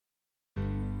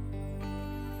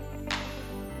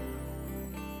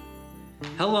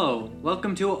Hello,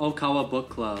 welcome to Okawa Book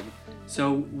Club.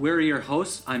 So, we're your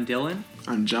hosts. I'm Dylan,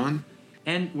 I'm John.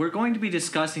 and we're going to be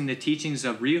discussing the teachings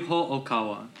of Ryuho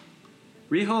Okawa.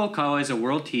 Ryuho Okawa is a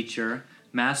world teacher,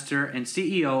 master, and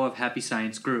CEO of Happy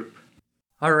Science Group.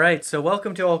 All right, so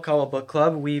welcome to Okawa Book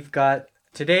Club. We've got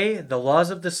today The Laws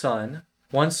of the Sun,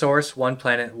 One Source, One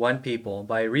Planet, One People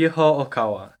by Ryuho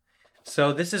Okawa.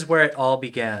 So, this is where it all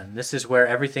began. This is where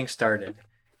everything started.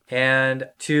 And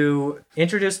to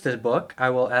introduce the book, I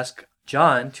will ask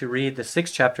John to read the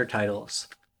 6 chapter titles.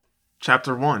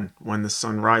 Chapter 1, When the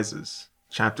Sun Rises.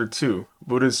 Chapter 2,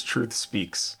 Buddha's Truth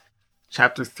Speaks.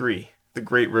 Chapter 3, The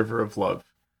Great River of Love.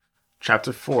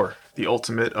 Chapter 4, The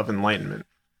Ultimate of Enlightenment.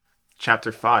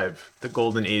 Chapter 5, The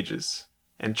Golden Ages.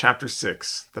 And Chapter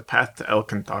 6, The Path to El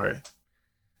Cantare.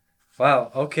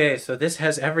 Wow, okay, so this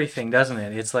has everything, doesn't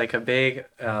it? It's like a big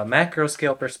macro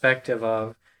scale perspective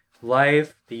of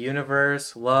life, the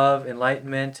universe, love,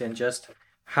 enlightenment, and just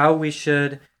how we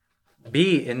should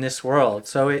be in this world.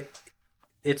 So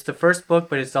it's the first book,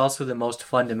 but it's also the most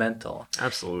fundamental.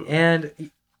 Absolutely.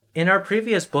 And in our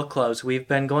previous book clubs, we've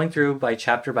been going through by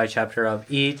chapter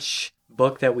of each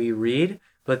book that we read.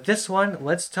 But this one,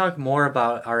 let's talk more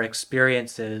about our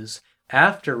experiences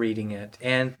after reading it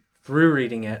and through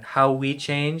reading it, how we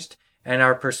changed and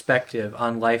our perspective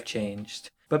on life changed.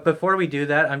 But before we do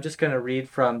that, I'm just going to read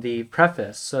from the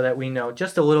preface so that we know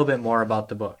just a little bit more about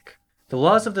the book. The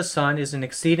Laws of the Sun is an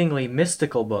exceedingly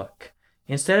mystical book.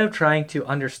 Instead of trying to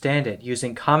understand it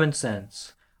using common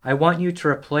sense, I want you to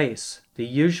replace the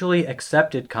usually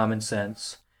accepted common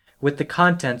sense with the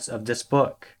contents of this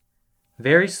book.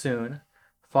 Very soon,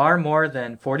 far more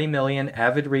than 40 million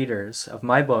avid readers of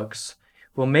my books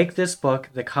will make this book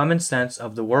the common sense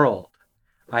of the world.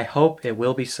 I hope it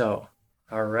will be so.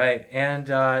 All right, and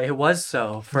it was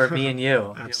so for me and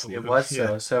you. Absolutely. It was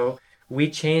so. Yeah. So we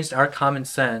changed our common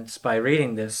sense by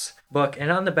reading this book.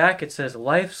 And on the back it says,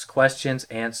 Life's Questions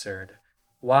Answered.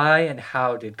 Why and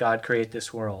how did God create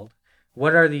this world?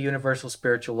 What are the universal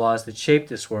spiritual laws that shape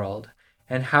this world?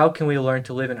 And how can we learn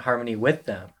to live in harmony with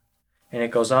them? And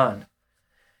it goes on.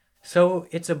 So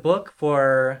it's a book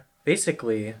for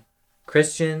basically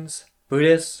Christians,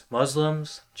 Buddhists,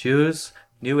 Muslims, Jews,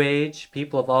 New Age,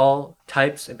 people of all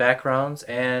types and backgrounds,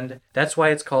 and that's why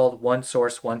it's called One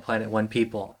Source, One Planet, One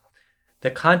People. The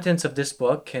contents of this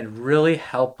book can really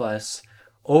help us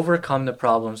overcome the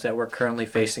problems that we're currently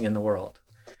facing in the world.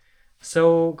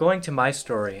 So, going to my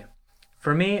story.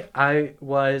 For me, I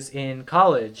was in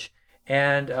college,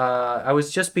 and I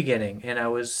was just beginning, and I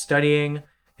was studying,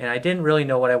 and I didn't really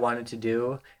know what I wanted to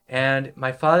do, and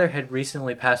my father had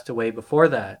recently passed away before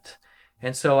that,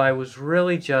 and so I was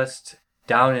really just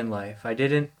down in life. I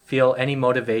didn't feel any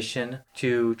motivation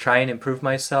to try and improve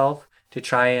myself, to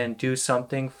try and do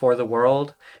something for the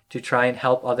world, to try and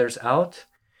help others out.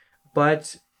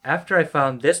 But after I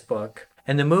found this book,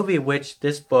 and the movie which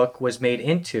this book was made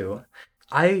into,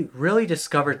 I really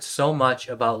discovered so much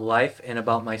about life and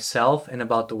about myself and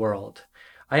about the world.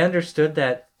 I understood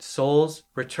that souls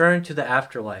return to the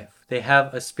afterlife. They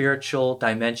have a spiritual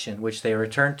dimension which they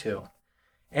return to.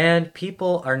 And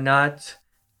people are not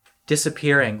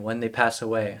disappearing when they pass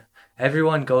away.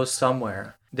 Everyone goes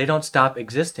somewhere. They don't stop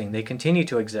existing. They continue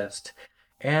to exist.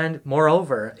 And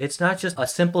moreover, it's not just a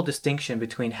simple distinction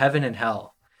between heaven and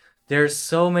hell. There's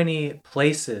so many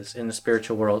places in the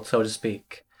spiritual world, so to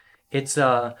speak. It's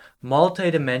a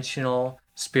multidimensional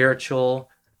spiritual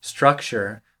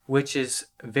structure which is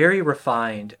very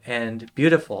refined and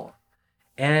beautiful.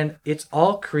 And it's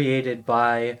all created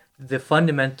by the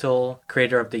fundamental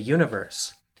creator of the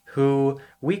universe, who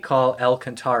we call El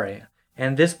Cantare.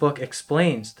 And this book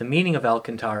explains the meaning of El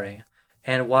Cantare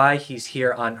and why he's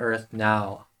here on Earth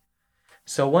now.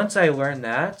 So once I learned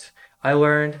that, I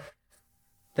learned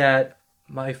that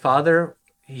my father,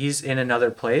 he's in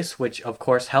another place, which of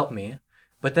course helped me.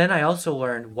 But then I also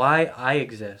learned why I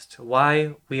exist,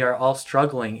 why we are all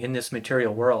struggling in this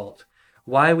material world,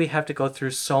 why we have to go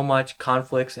through so much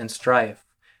conflicts and strife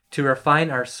to refine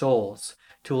our souls,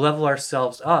 to level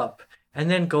ourselves up, and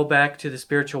then go back to the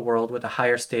spiritual world with a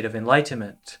higher state of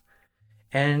enlightenment.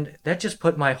 And that just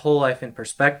put my whole life in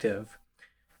perspective.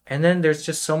 And then there's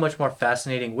just so much more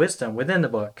fascinating wisdom within the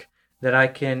book that I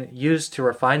can use to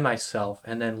refine myself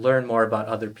and then learn more about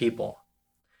other people.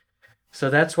 So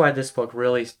that's why this book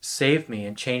really saved me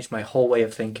and changed my whole way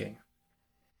of thinking.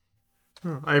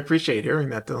 Oh, I appreciate hearing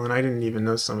that, Dylan. I didn't even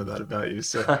know some of that about you,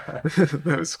 so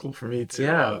that was cool for me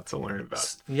to learn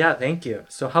about. Yeah, thank you.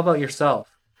 So how about yourself?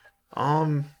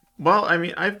 Well, I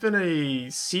mean, I've been a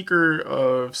seeker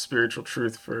of spiritual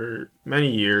truth for many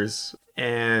years,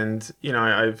 and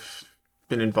I've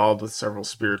been involved with several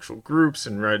spiritual groups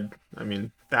and read,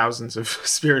 thousands of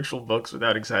spiritual books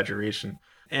without exaggeration.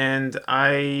 And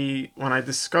when I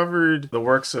discovered the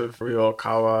works of Ryo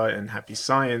Okawa and Happy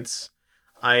Science,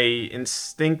 I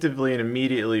instinctively and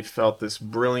immediately felt this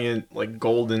brilliant, like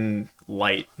golden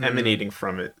light emanating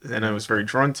from it, and I was very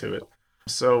drawn to it.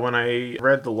 So when I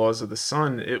read The Laws of the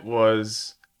Sun, it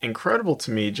was incredible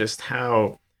to me just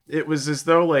how it was as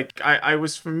though like I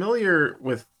was familiar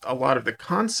with a lot of the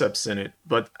concepts in it,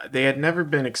 but they had never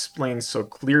been explained so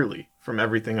clearly from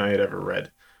everything I had ever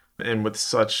read, and with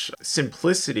such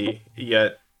simplicity,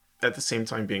 yet at the same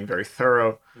time being very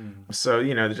thorough. So,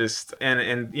 just,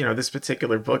 and this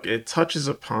particular book, it touches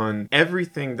upon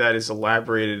everything that is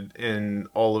elaborated in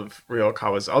all of Ryo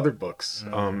Okawa's other books.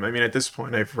 At this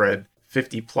point, I've read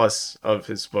 50 plus of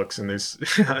his books, and there's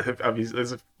obviously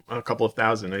there's a couple of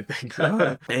thousand, I think.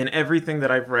 And everything that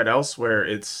I've read elsewhere,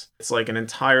 it's like an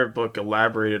entire book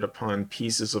elaborated upon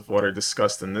pieces of what are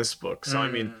discussed in this book.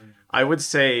 So, I would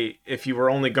say if you were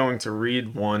only going to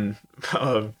read one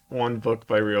book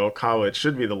by Ryo Okawa, it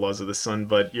should be The Laws of the Sun,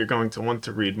 but you're going to want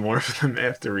to read more of them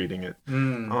after reading it.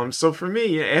 So for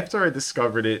me, after I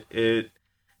discovered it, it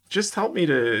just helped me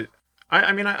to...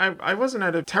 I wasn't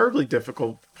at a terribly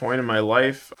difficult point in my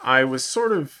life. I was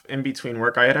sort of in between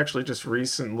work. I had actually just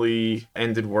recently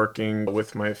ended working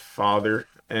with my father,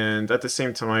 and at the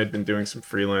same time I had been doing some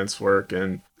freelance work,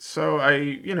 and so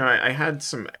I had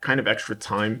some kind of extra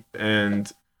time,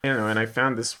 and I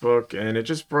found this book, and it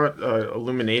just brought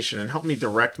illumination and helped me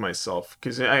direct myself,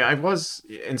 because I was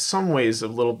in some ways a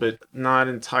little bit not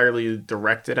entirely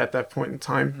directed at that point in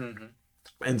time.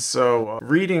 And so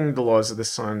reading The Laws of the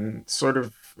Sun sort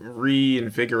of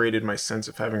reinvigorated my sense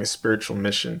of having a spiritual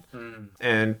mission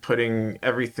and putting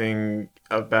everything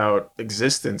about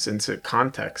existence into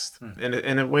context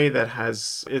in a way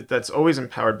that's always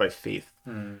empowered by faith,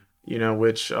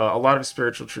 which a lot of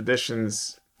spiritual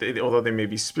traditions, although they may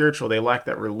be spiritual, they lack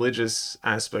that religious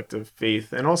aspect of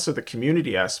faith and also the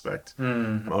community aspect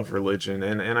of religion.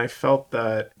 And I felt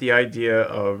that the idea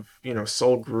of,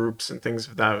 soul groups and things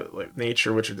of that like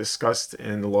nature, which are discussed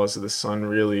in The Laws of the Sun,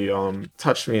 really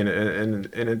touched me in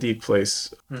a deep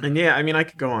place. And I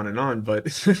could go on, but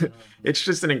it's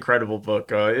just an incredible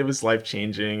book. It was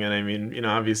life-changing. And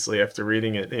obviously after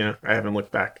reading it, I haven't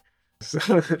looked back.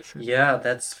 So Yeah,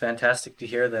 that's fantastic to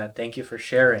hear that. Thank you for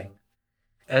sharing.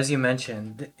 As you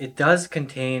mentioned, it does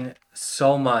contain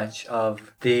so much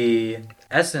of the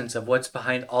essence of what's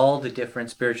behind all the different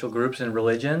spiritual groups and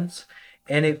religions,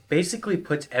 and it basically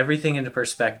puts everything into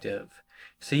perspective.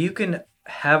 So you can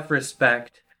have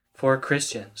respect for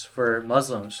Christians, for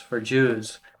Muslims, for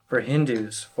Jews, for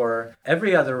Hindus, for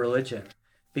every other religion,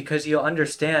 because you'll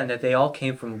understand that they all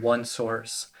came from one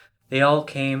source. They all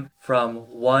came from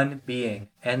one being,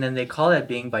 and then they call that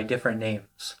being by different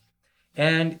names.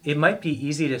 And it might be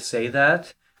easy to say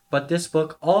that, but this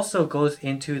book also goes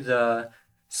into the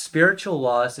spiritual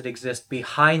laws that exist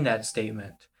behind that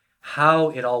statement, how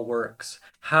it all works,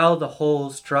 how the whole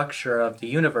structure of the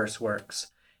universe works.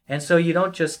 And so you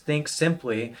don't just think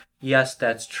simply, yes,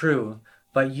 that's true,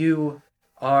 but you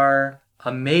are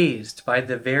amazed by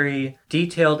the very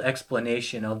detailed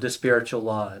explanation of the spiritual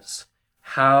laws,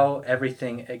 how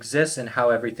everything exists and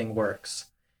how everything works.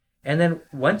 And then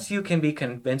once you can be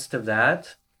convinced of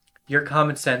that, your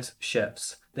common sense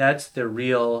shifts. That's the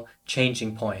real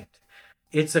changing point.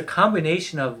 It's a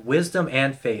combination of wisdom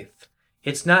and faith.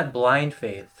 It's not blind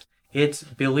faith. It's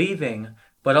believing,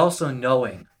 but also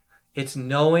knowing. It's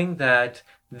knowing that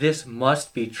this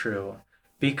must be true,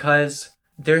 because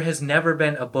there has never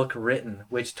been a book written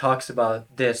which talks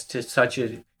about this to such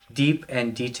a deep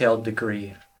and detailed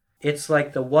degree. It's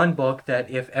like the one book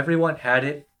that if everyone had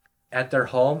it at their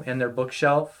home in their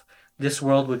bookshelf, this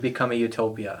world would become a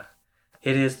utopia.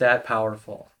 It is that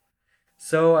powerful.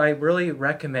 So I really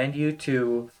recommend you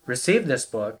to receive this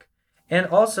book. And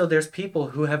also there's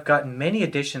people who have gotten many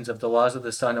editions of The Laws of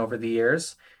the Sun over the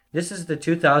years. This is the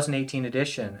 2018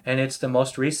 edition, and it's the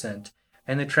most recent.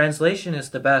 And the translation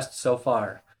is the best so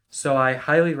far. So I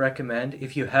highly recommend,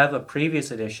 if you have a previous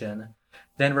edition,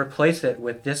 then replace it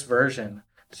with this version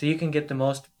so you can get the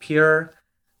most pure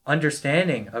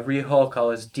understanding of Ryo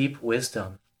Okawa's deep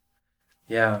wisdom.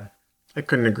 Yeah. I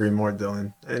couldn't agree more,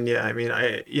 Dylan. And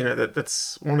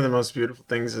that's one of the most beautiful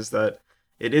things is that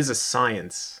it is a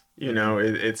science.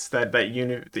 It's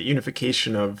the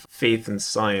unification of faith and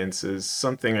science is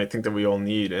something I think that we all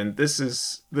need. And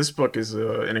this book is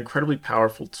an incredibly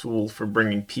powerful tool for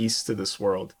bringing peace to this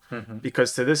world.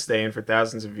 Because to this day and for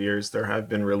thousands of years, there have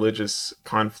been religious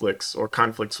conflicts or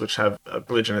conflicts which have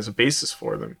religion as a basis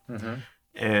for them.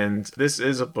 And this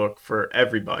is a book for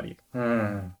everybody.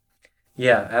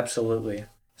 Yeah, absolutely.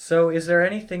 So, is there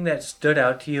anything that stood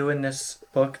out to you in this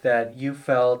book that you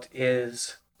felt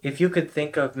is, if you could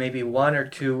think of maybe one or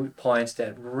two points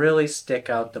that really stick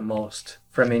out the most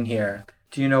from in here,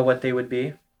 do you know what they would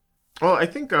be? Well, I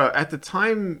think at the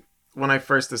time when I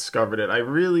first discovered it, I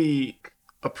really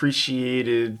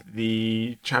appreciated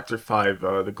the chapter 5,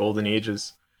 the Golden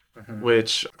Ages, Hmm.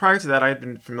 which prior to that I had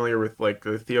been familiar with like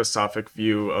the theosophic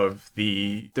view of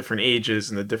the different ages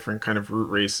and the different kind of root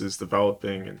races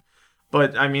developing. And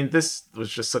but I mean, this was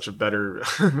just such a better,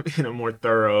 more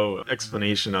thorough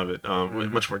explanation of it,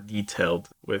 Hmm. much more detailed.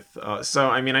 With so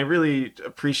I mean, I really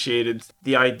appreciated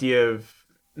the idea of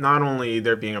not only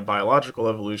there being a biological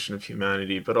evolution of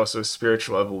humanity, but also a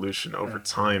spiritual evolution over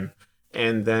time.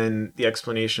 And then the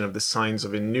explanation of the signs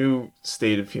of a new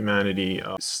state of humanity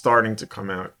starting to come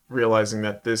out, realizing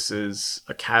that this is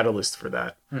a catalyst for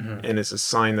that. Hmm. And it's a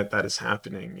sign that that is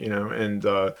happening, And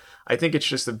I think it's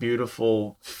just a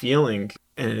beautiful feeling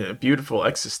and a beautiful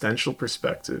existential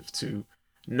perspective to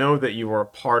know that you are a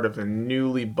part of a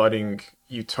newly budding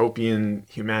utopian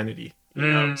humanity,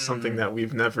 something Mm. that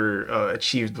we've never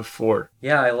achieved before.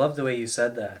 Yeah, I love the way you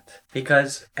said that.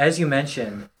 Because, as you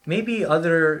mentioned, maybe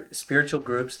other spiritual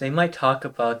groups, they might talk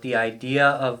about the idea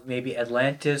of maybe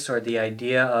Atlantis or the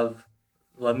idea of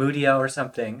Lemuria or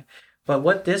something. But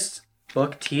what this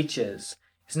book teaches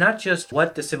is not just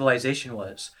what the civilization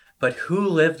was, but who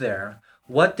lived there,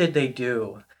 what did they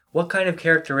do, what kind of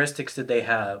characteristics did they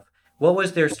have, what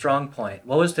was their strong point,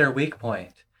 what was their weak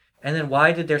point, and then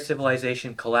why did their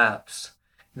civilization collapse.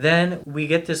 Then we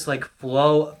get this like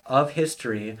flow of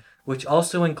history, which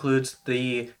also includes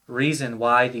the reason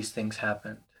why these things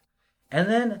happened. And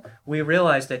then we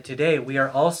realize that today we are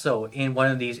also in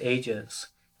one of these ages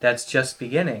that's just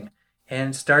beginning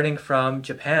and starting from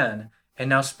Japan and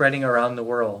now spreading around the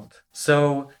world.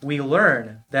 So we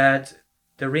learn that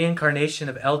the reincarnation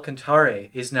of El Cantare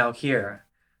is now here.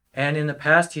 And in the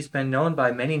past, he's been known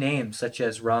by many names such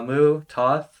as Ramu,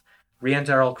 Thoth,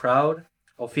 Riandaral Crowd,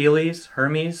 Opheles,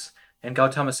 Hermes, and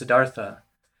Gautama Siddhartha.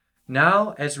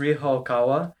 Now, as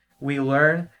Ryuho we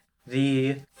learn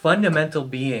the fundamental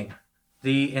being,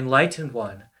 the enlightened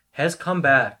one, has come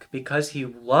back because he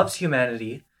loves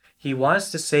humanity, he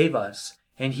wants to save us,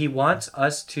 and he wants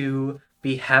us to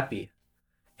be happy.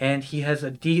 And he has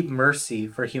a deep mercy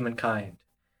for humankind.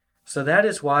 So that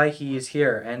is why he is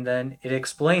here. And then it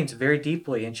explains very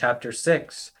deeply in chapter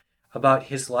 6 about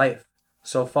his life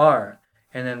so far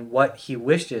and then what he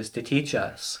wishes to teach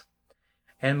us.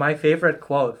 And my favorite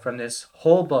quote from this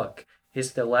whole book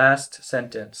is the last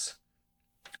sentence.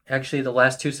 Actually, the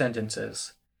last two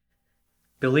sentences.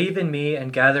 Believe in me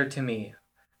and gather to me.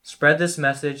 Spread this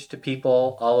message to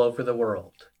people all over the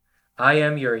world. I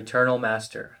am your eternal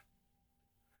master.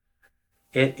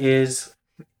 It is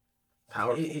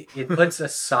Powerful. it puts a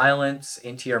silence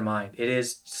into your mind. It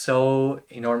is so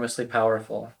enormously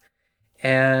powerful.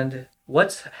 And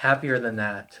what's happier than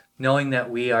that? Knowing that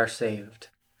we are saved.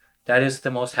 That is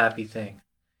the most happy thing.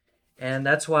 And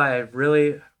that's why I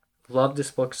really love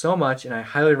this book so much, and I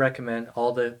highly recommend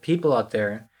all the people out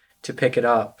there to pick it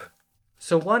up.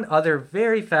 So, one other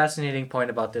very fascinating point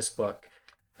about this book.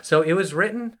 So, it was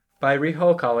written by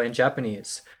Riho Okawa in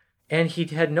Japanese, and he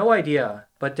had no idea,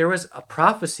 but there was a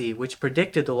prophecy which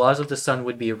predicted the laws of the sun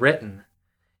would be written.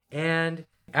 And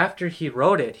after he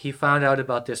wrote it, he found out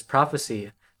about this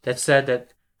prophecy that said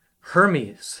that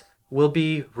Hermes will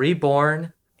be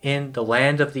reborn in the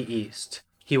land of the East.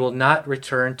 He will not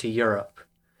return to Europe.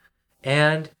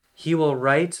 And he will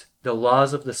write the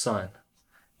laws of the sun.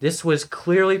 This was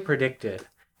clearly predicted,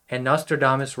 and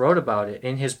Nostradamus wrote about it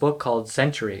in his book called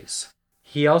Centuries.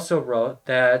 He also wrote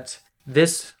that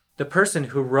the person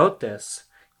who wrote this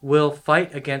will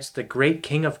fight against the great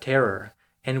king of terror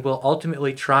and will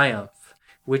ultimately triumph,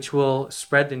 which will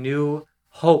spread the new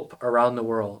hope around the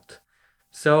world.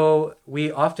 So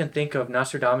we often think of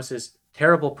Nostradamus'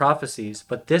 terrible prophecies,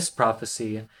 but this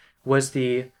prophecy was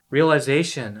the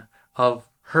realization of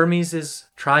Hermes'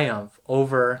 triumph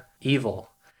over evil.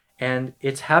 And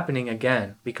it's happening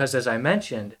again because, as I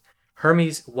mentioned,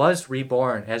 Hermes was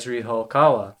reborn as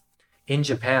Ryuho in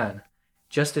Japan,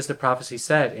 just as the prophecy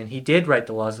said, and he did write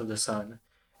the laws of the sun.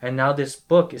 And now this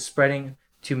book is spreading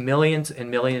to millions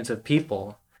and millions of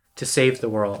people to save the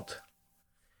world.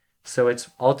 So it's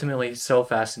ultimately so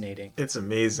fascinating. It's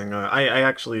amazing. I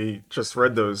actually just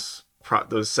read those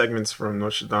segments from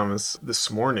Nostradamus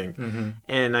this morning, Mm-hmm.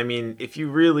 and I mean, if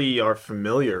you really are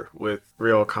familiar with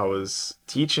Ryokawa's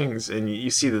teachings and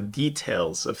you see the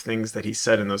details of things that he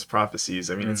said in those prophecies,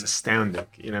 I mean, it's astounding.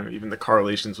 Even the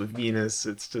correlations with Venus.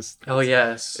 It's just Oh,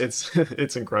 yes. it's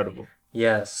it's incredible.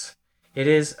 Yes. It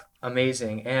is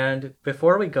Amazing. And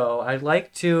before we go, I'd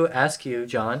like to ask you,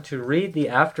 John, to read the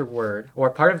afterword or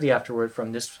part of the afterword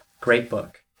from this great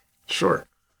book. Sure.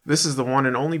 This is the one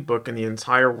and only book in the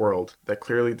entire world that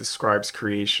clearly describes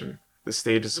creation, the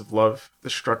stages of love, the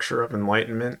structure of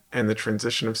enlightenment, and the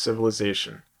transition of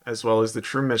civilization, as well as the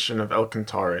true mission of El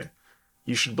Cantare.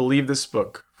 You should believe this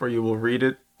book, for you will read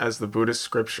it as the Buddhist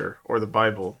scripture or the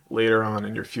Bible later on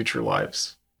in your future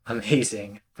lives.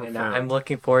 Amazing. And Profound. I'm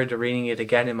looking forward to reading it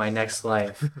again in my next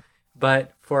life.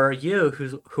 But for you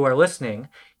who are listening,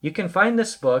 you can find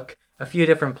this book a few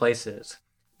different places.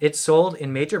 It's sold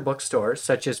in major bookstores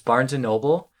such as Barnes &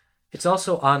 Noble. It's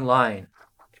also online,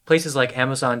 places like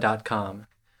Amazon.com.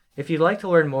 If you'd like to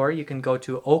learn more, you can go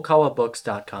to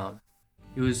okawabooks.com.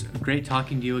 It was great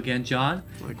talking to you again, John.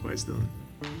 Likewise, Dylan.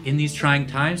 In these trying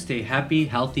times, stay happy,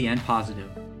 healthy, and positive.